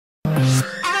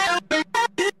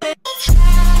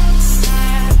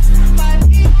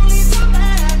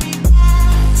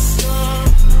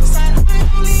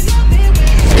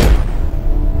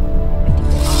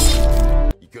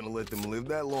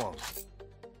inbound.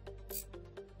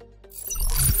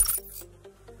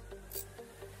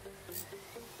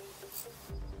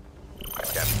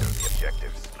 Capture the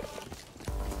objectives.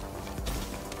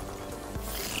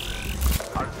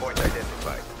 Hardpoint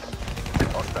identified.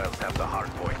 Hostiles have the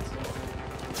hardpoint.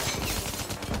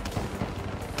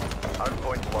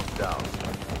 Hardpoint locked down.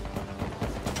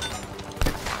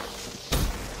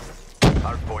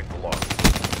 Hardpoint lost.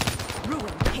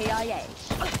 Ruin KIA.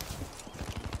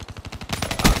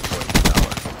 Hardpoint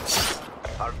ours.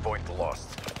 Hardpoint lost.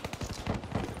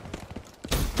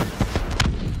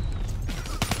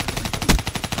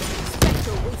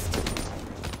 Spectre wasted.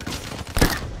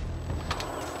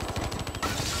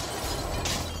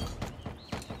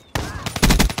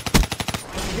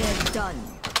 They're done.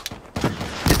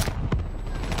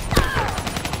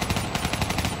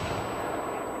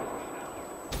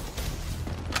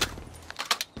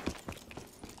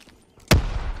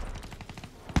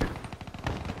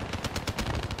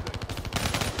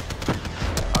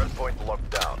 Hardpoint locked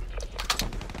down.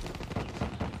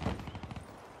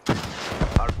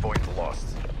 Hardpoint lost.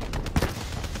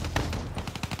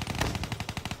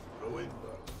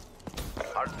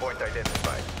 Hardpoint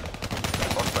identified.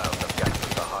 Hostiles have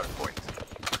captured the hardpoint.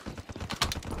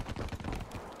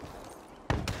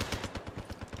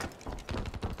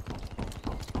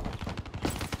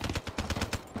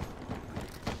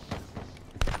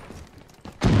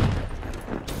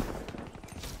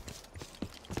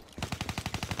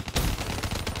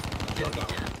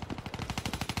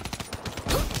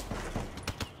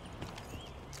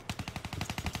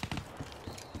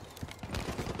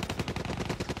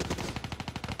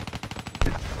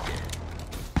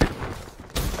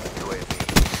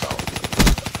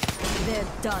 They're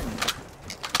done.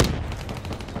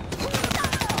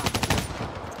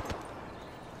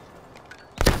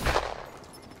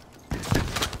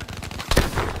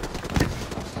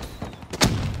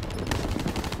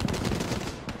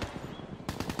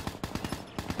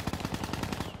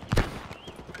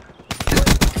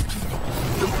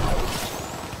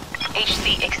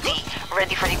 HCXD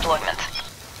ready for deployment.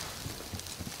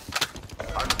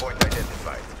 Hardpoint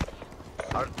identified.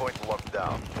 Hardpoint locked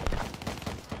down.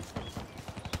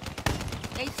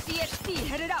 HCXD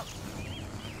headed out.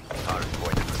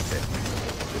 Hardpoint protected.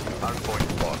 Hardpoint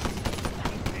lost.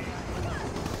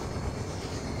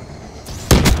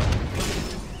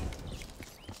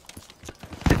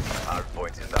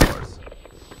 Hardpoint is ours.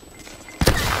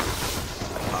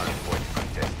 Hardpoint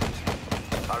contested.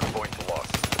 Hardpoint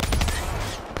lost.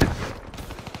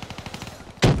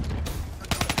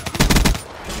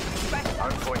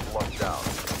 Hardpoint locked down.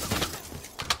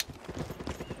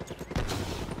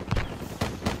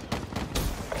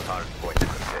 Hardpoint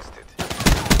contested.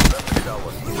 Friendly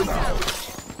tower is ours.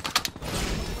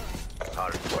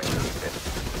 Hardpoint contested.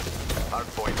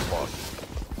 Hardpoint lost.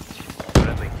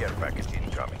 Friendly care package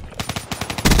incoming.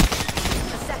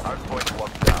 Hardpoint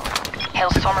locked down.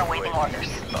 Hellstorm awaiting orders.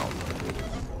 Inbound.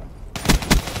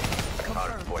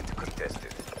 Hardpoint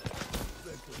contested.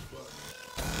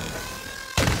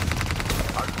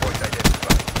 Hardpoint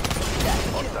identified.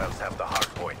 Hostiles have the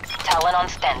hardpoint. Talon on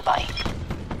standby.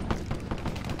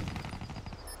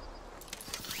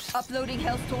 Uploading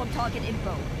Hellstorm target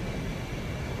info.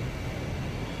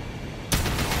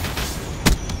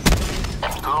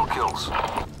 Dual kills.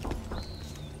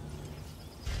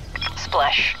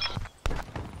 Splash.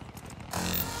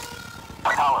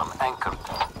 Talon anchored.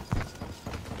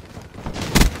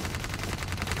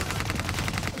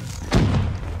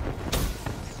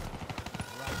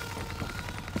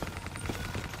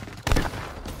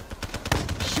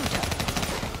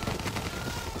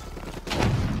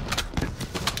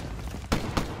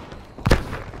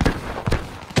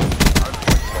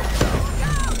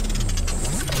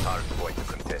 Hardpoint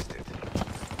contested.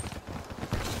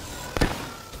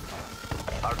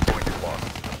 Hardpoint lost.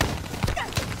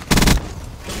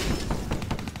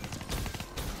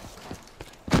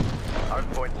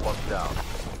 Hardpoint locked down.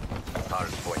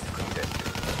 Hardpoint contested.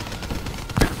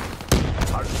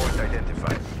 Hardpoint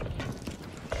identified.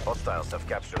 Hostiles have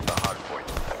captured the hardpoint.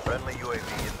 Friendly UAV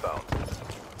inbound.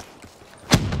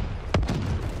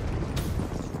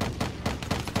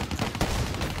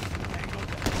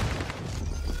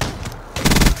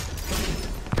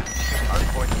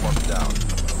 Hardpoint locked down.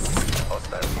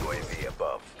 Hostile UAV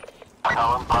above.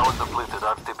 Talon power depleted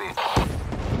RTB.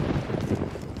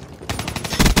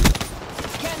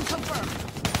 Can confirm.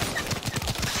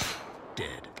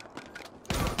 Dead.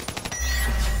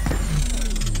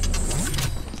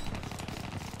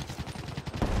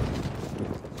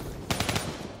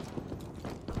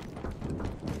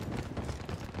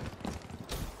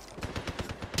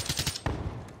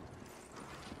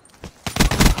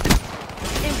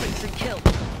 Sentry killed.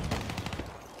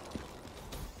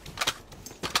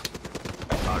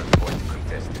 Hardpoint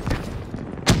contested.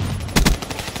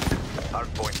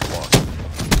 Hardpoint lost.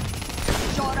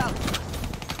 Shot out.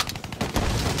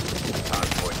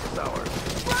 Hardpoint is ours.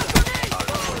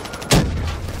 Hardpoint contested.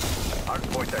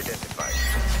 Hardpoint identified.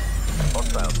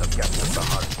 Hostiles have captured the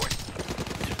hardpoint.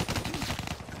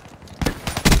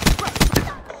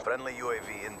 Friendly UAV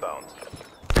inbound.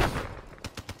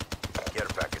 Care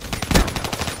package inbound.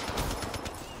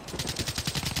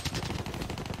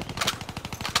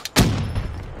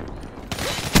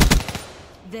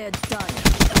 They're done.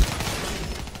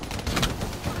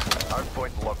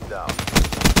 Hardpoint locked down.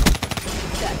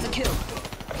 That's a kill.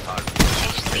 Hardpoint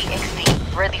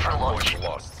HCXD, ready for launch.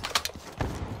 lost.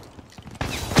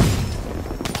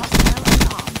 Hostile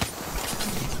unarmed.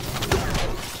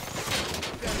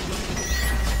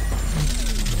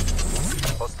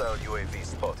 Hostile UAV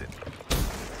spotted.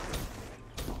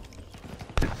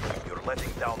 You're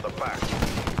letting down the pack.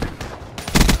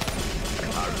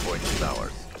 Hardpoint is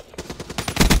ours.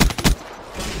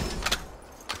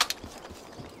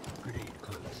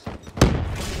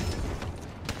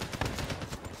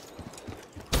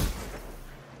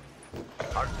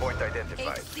 Hardpoint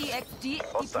identified. HCXD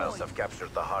Hostiles deployed. have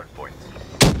captured the hardpoint.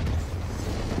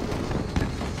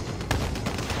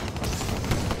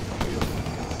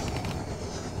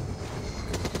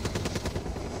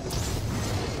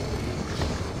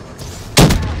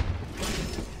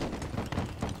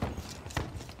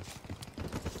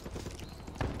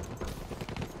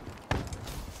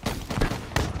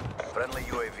 Friendly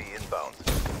UAV inbound.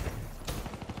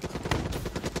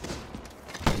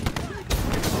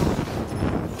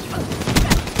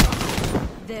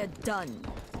 They're done.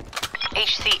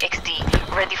 HCXD,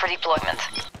 ready for deployment.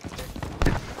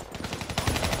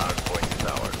 Hardpoint is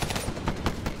ours.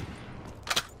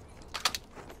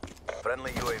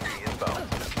 Friendly UAV inbound.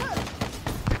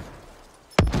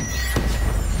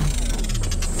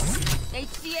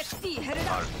 HCXD headed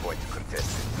out. Hardpoint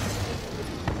contested.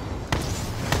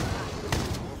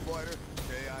 Warfighter,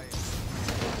 KIA.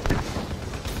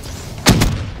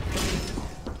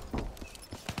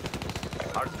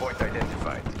 Hardpoint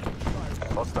identified.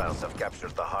 Hostiles have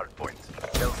captured the hardpoint.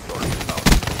 Hellstorm inbound.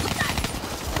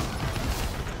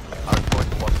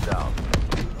 Hardpoint locked down.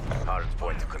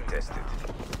 Hardpoint contested.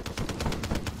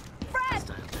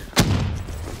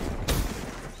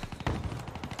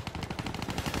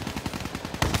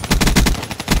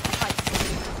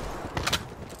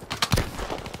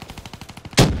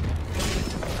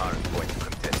 Hardpoint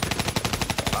contested.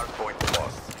 Hardpoint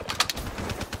lost.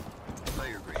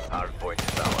 Hardpoint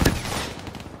is ours.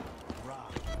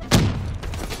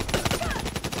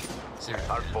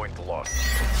 Hardpoint lost.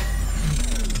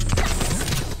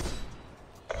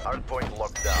 Hardpoint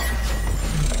locked down.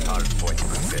 Hardpoint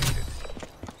contested.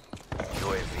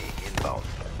 UAV inbound.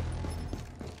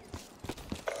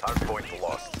 Hardpoint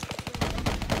lost.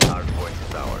 Hardpoint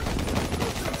is ours.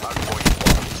 Hardpoint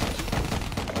lost.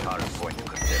 Hardpoint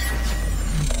contested.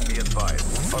 Be advised,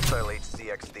 hostile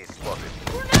HCXD spotted.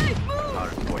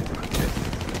 Hardpoint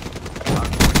contested.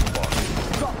 Hardpoint lost.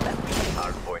 Drop them.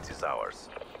 Hardpoint is ours.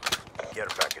 Care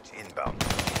package inbound.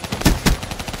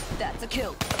 That's a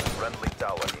kill. Friendly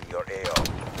tower in your AO.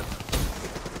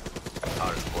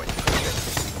 Hardpoint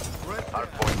contested.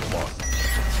 Hardpoint lost.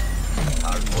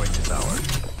 Hardpoint is ours.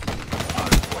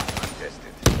 Hardpoint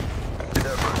contested.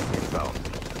 Servers inbound.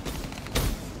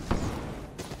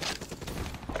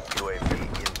 UAV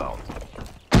inbound.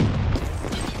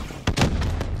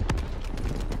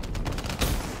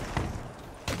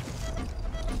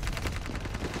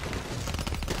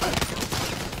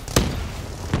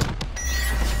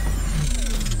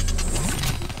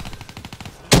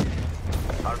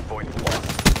 Hardpoint lost.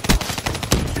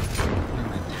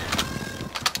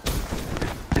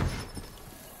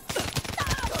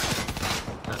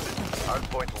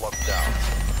 Hardpoint locked down.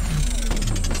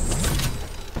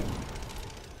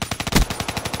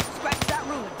 Scratch that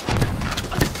ruin.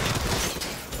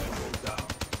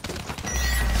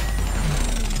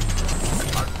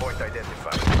 Hardpoint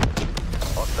identified.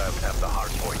 Hostiles have the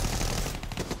hardpoint.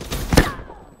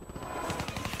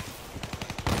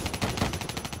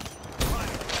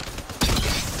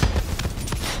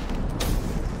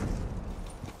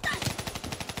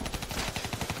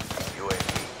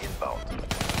 UAV inbound.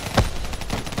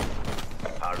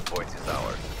 Hardpoint is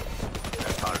ours.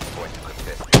 Hardpoint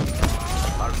contested.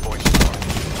 Hardpoint lost.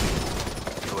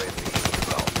 UAV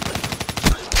inbound.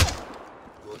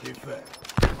 Good effect.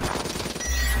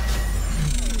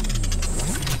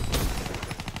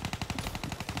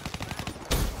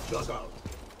 Shut out.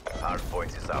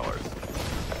 Hardpoint is ours.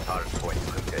 Hardpoint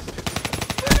contested.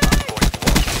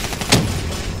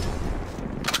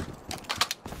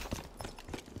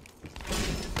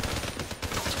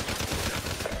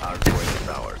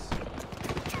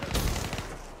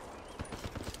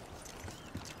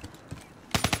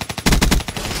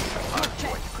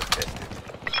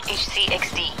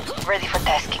 HCXD, ready for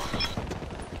tasking.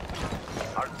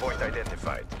 Hardpoint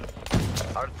identified.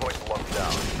 Hardpoint locked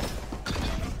down.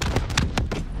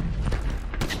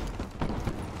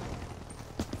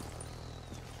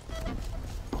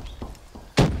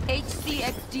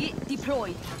 HCXD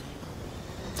deployed.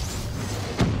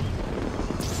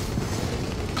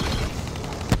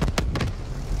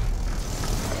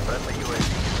 Friendly UAV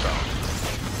inbound.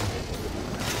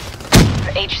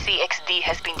 The HCXD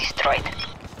has been destroyed.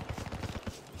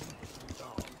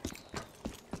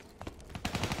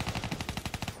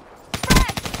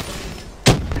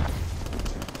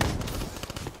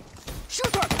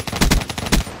 Shooter!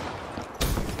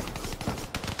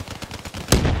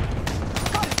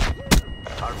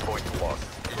 Hardpoint lost.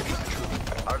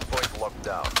 Hardpoint locked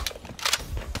down.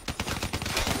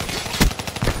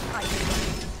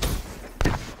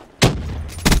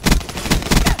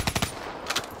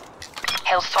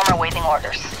 Hellstorm awaiting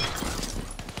orders.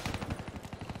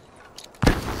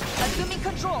 Assuming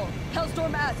control.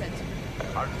 Hellstorm asset.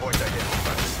 Hardpoint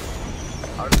identified.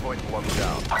 Hardpoint locked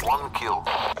down. 1 kill.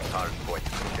 Hardpoint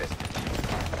contested.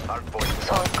 Hardpoint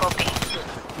Solid copy.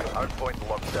 Hardpoint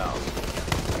locked down.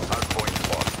 Hardpoint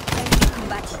lost. Enemy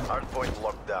combatant. Hardpoint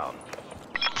locked down.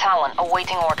 Talon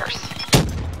awaiting orders.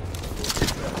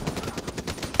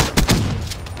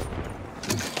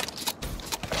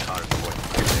 Hardpoint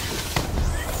contested.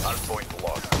 Hardpoint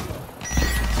lost.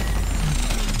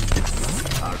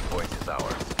 Hardpoint is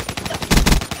ours.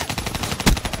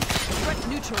 Threat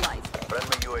neutralized.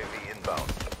 Friendly UAV inbound.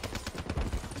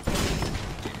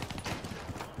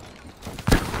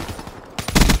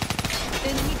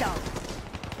 Enemy down.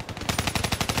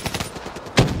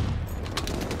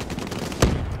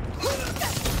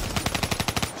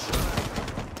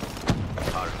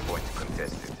 Hardpoint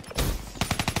contested.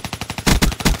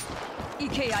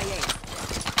 EKIA.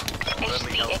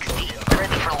 HCXD,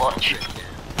 ready for launch.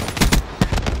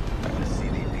 The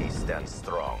CDP stands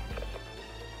strong.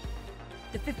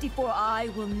 The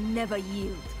 54I will never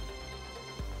yield.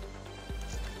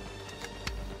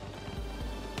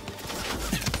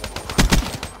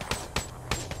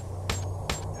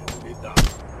 Enemy down.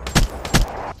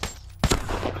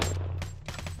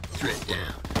 Threat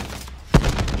down.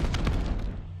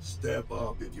 Step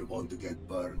up if you want to get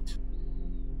burnt.